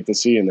Woods that you get to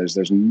see. And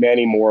there's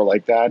many more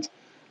like that.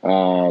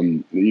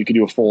 You could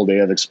do a full day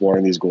of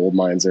exploring these gold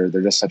mines. They're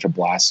just such a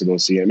blast to go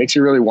see. And it makes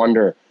you really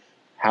wonder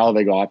how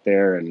they got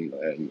there,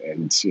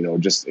 and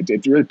just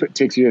it really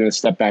takes you a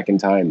step back in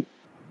time.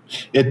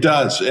 It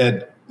does.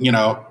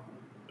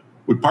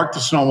 We parked the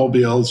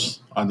snowmobiles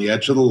on the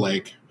edge of the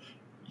lake.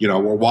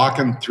 We're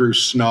walking through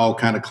snow,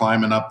 kind of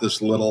climbing up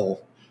this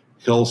little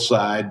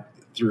hillside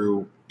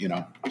through,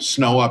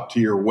 snow up to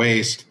your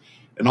waist.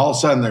 And all of a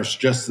sudden there's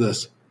just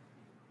this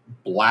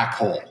black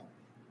hole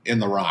in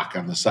the rock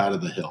on the side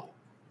of the hill.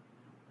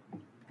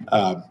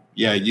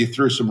 You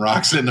threw some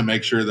rocks in to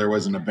make sure there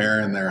wasn't a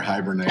bear in there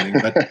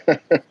hibernating,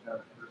 but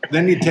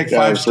then you take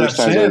 5 steps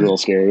in. A little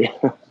scary.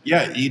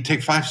 You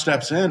take 5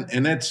 steps in,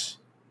 and it's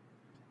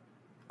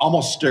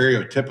almost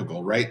stereotypical,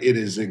 right? It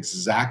is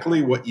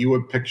exactly what you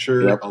would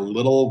picture a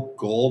little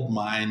gold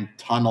mine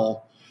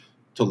tunnel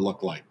to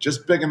look like.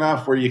 Just big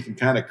enough where you can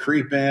kind of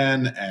creep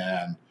in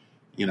and,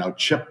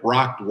 chip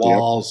rocked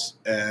walls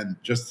and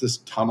just this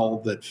tunnel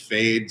that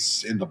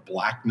fades into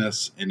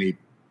blackness in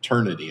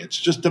eternity. It's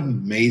just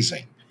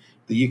amazing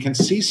that you can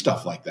see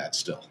stuff like that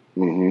still.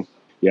 Mm-hmm.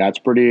 Yeah, it's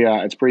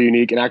pretty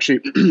unique. And actually,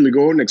 we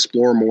go out and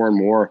explore more and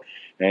more.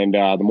 And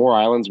the more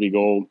islands we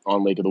go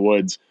on Lake of the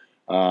Woods,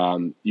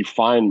 you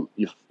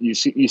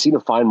seem to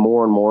find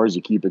more and more as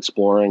you keep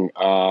exploring.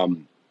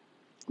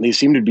 They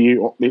seem to be.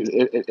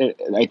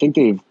 I think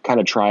they've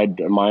kind of tried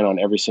to mine on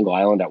every single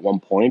island at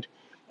one point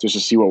just to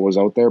see what was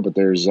out there. But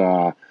there's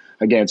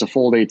again, it's a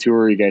full day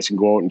tour. You guys can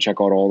go out and check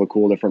out all the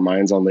cool different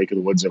mines on Lake of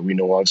the Woods that we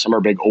know of. Some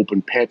are big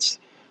open pits.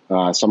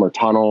 Some are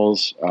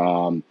tunnels.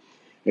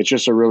 It's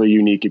just a really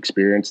unique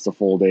experience. It's a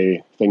full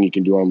day thing you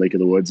can do on Lake of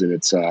the Woods, and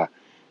it's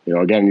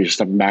again, you're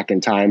stepping back in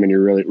time, and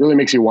you really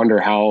makes you wonder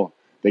how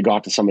they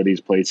got to some of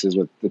these places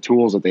with the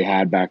tools that they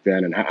had back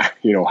then, and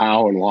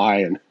how and why.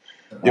 And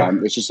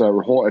it's just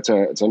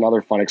it's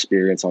another fun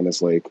experience on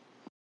this lake.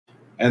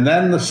 And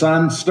then the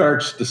sun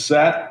starts to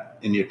set,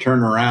 and you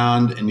turn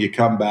around and you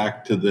come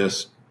back to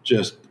this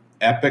just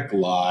epic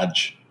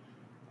lodge.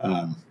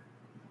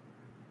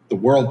 The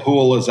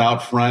whirlpool is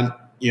out front,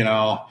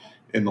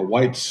 in the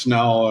white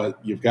snow.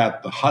 You've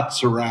got the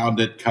huts around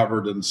it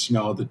covered in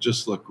snow that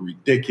just look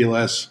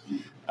ridiculous.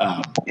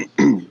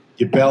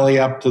 You belly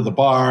up to the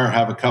bar,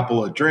 have a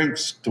couple of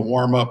drinks to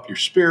warm up your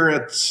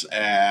spirits,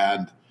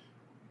 and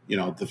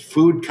the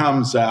food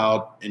comes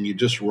out and you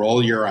just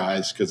roll your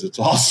eyes because it's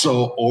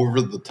also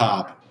over the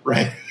top,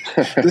 right?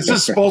 This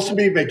is supposed to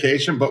be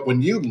vacation, but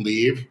when you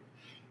leave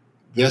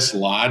this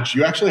lodge,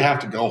 you actually have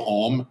to go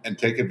home and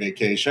take a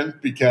vacation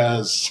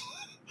because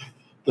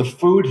the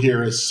food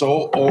here is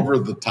so over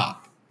the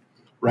top,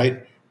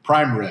 right?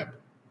 Prime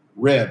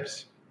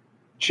ribs,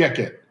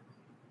 chicken,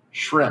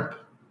 shrimp,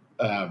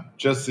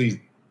 just these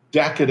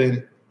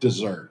decadent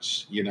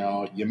desserts. You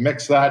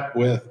mix that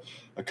with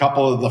a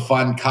couple of the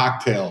fun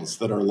cocktails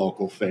that are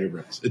local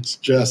favorites.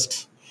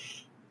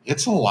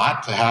 It's a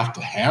lot to have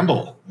to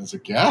handle as a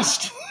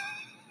guest.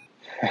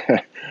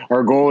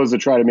 Our goal is to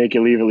try to make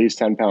you leave at least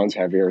 10 pounds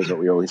heavier, is what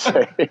we always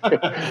say.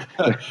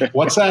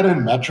 What's that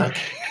in metric?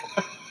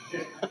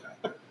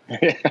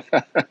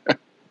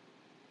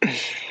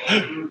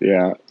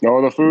 Yeah.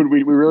 No, the food,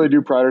 we really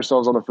do pride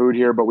ourselves on the food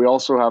here, but we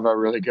also have a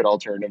really good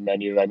alternative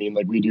menu. I mean,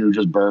 like, we do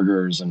just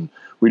burgers and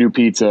we do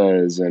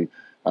pizzas, and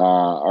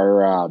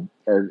our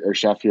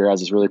chef here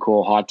has this really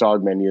cool hot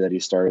dog menu that he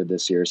started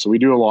this year. So we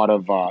do a lot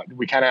of,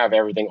 we kind of have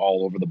everything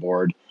all over the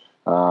board,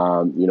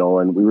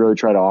 and we really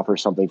try to offer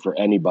something for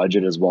any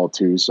budget as well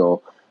too.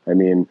 So, I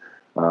mean,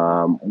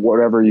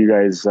 whatever you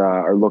guys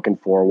are looking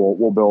for,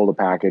 we'll build a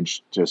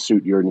package to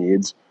suit your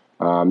needs.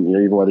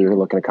 Even whether you're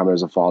looking to come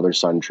as a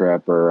father-son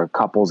trip or a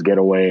couple's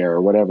getaway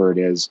or whatever it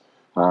is,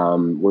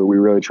 We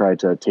really try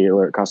to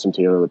custom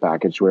tailor the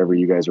package to whatever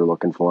you guys are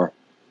looking for.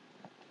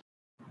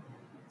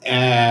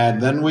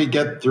 And then we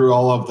get through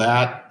all of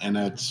that, and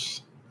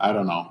it's, I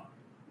don't know,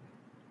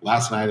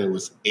 last night it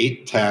was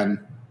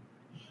 8:10,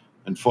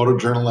 and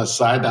photojournalist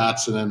Cy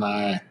Dotson and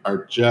I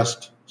are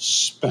just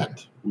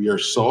spent. We are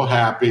so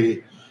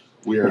happy.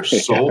 We are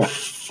so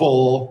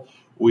full.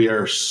 We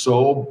are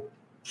so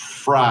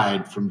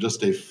fried from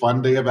just a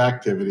fun day of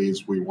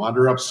activities. We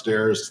wander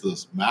upstairs to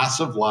this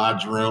massive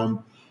lodge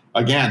room.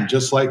 Again,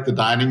 just like the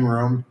dining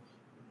room,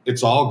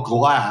 it's all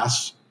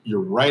glass.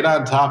 You're right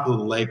on top of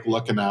the lake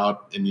looking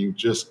out, and you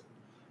just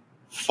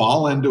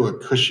fall into a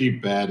cushy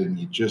bed and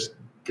you just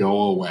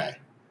go away.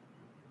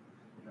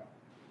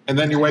 And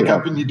then you wake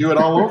up and you do it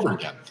all over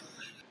again.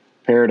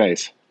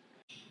 Paradise.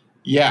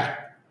 Yeah,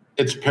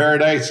 it's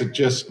paradise. It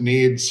just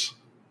needs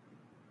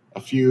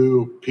a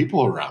few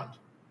people around.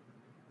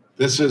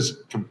 This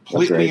is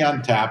completely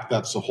untapped.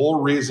 That's the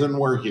whole reason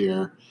we're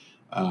here.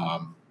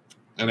 And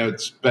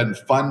it's been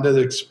fun to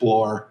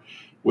explore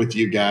with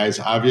you guys.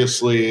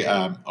 Obviously,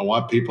 I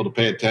want people to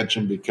pay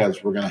attention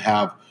because we're going to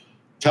have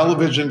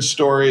television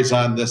stories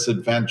on this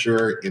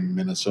adventure in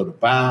Minnesota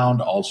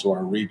Bound, also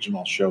our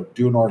regional show,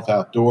 Due North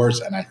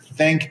Outdoors. And I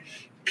think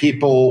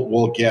people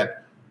will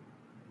get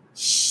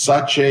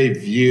such a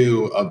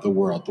view of the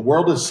world. The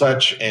world is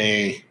such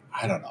a,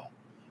 I don't know,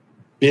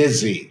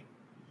 busy,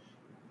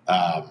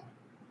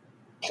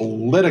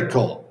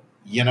 political,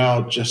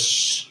 just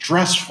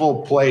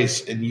stressful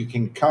place. And you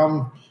can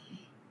come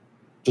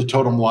to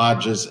Totem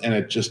Lodges and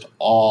it just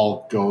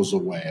all goes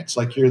away. It's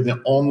like you're the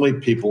only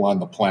people on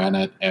the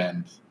planet,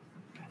 and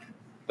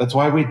that's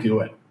why we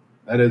do it.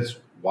 That is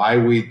why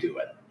we do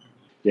it.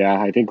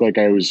 Yeah, I think like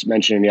I was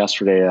mentioning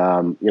yesterday,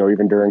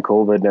 even during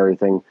COVID and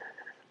everything,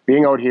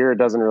 being out here, it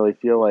doesn't really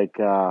feel like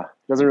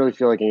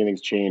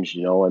anything's changed.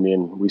 I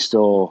mean, we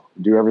still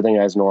do everything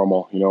as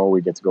normal.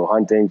 We get to go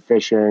hunting,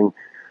 fishing,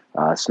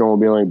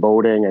 snowmobiling,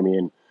 boating. I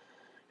mean,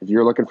 if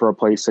you're looking for a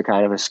place to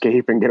kind of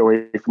escape and get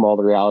away from all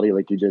the reality,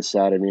 like you just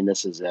said, I mean,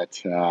 this is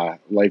it.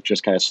 Life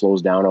just kind of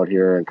slows down out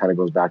here and kind of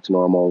goes back to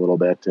normal a little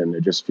bit, and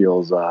it just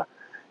feels you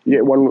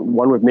get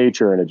one with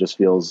nature, and it just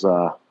feels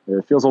a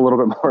little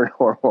bit more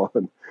normal.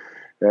 And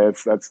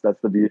that's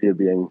the beauty of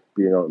being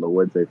out in the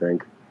woods, I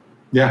think.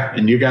 Yeah,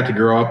 and you got to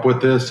grow up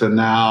with this, and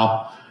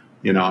now,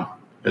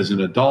 as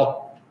an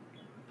adult,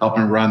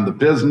 helping run the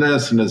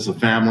business, and as a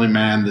family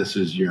man, this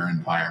is your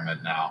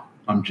environment now.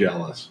 I'm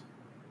jealous.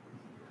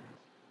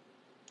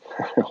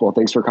 Well,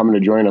 thanks for coming to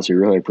join us. We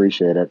really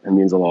appreciate it. It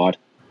means a lot.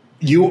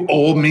 You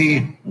owe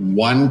me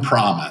one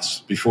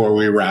promise before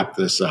we wrap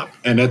this up,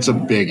 and it's a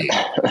biggie.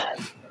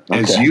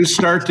 Okay. As you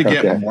start to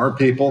get more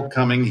people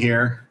coming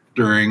here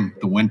during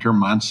the winter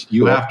months,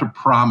 you have to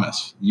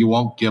promise you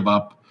won't give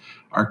up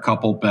our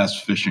couple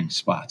best fishing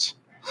spots.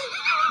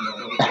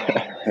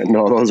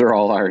 No, those are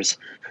all ours.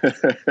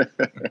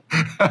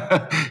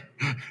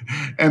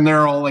 And there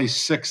are only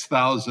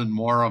 6,000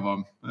 more of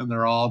them, and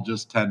they're all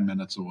just 10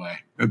 minutes away.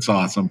 It's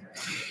awesome.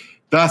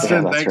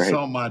 Dustin, thanks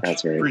so much.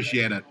 That's right.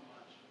 Appreciate it.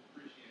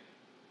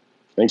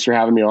 Thanks for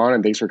having me on,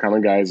 and thanks for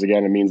coming, guys.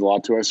 Again, it means a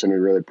lot to us, and we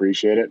really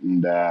appreciate it.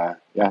 And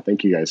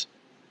thank you, guys.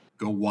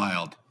 Go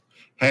wild.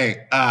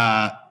 Hey,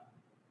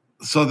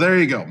 so there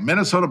you go.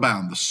 Minnesota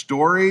Bound, the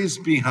stories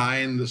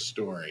behind the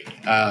story.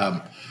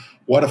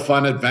 What a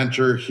fun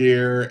adventure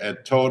here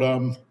at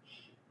Totem,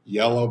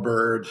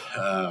 Yellowbird,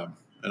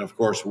 and of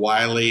course,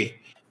 Wiley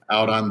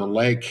out on the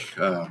lake.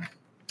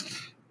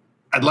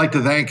 I'd like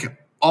to thank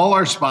all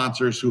our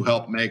sponsors who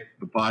help make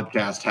the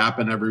podcast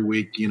happen every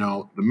week.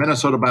 The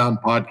Minnesota Bound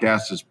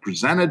podcast is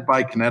presented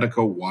by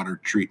Connecticut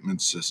Water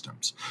Treatment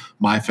Systems.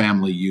 My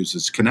family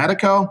uses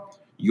Connecticut.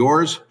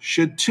 Yours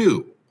should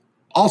too.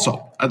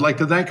 Also, I'd like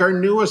to thank our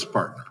newest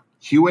partner,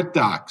 Hewitt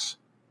Docks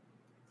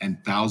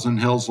and Thousand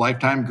Hills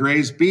Lifetime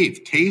Graze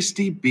Beef.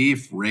 Tasty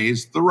beef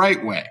raised the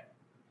right way.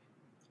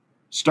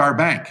 Star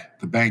Bank,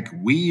 the bank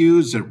we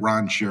use at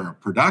Ron Shera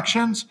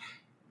Productions,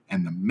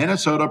 and the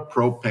Minnesota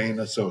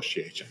Propane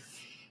Association.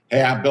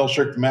 Hey, I'm Bill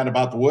Shirk, the man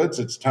about the woods.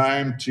 It's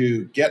time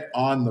to get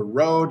on the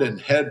road and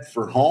head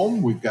for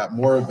home. We've got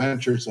more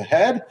adventures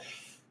ahead.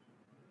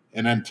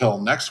 And until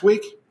next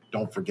week,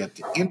 don't forget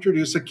to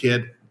introduce a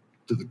kid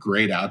to the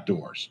great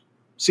outdoors.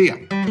 See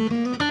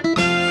ya.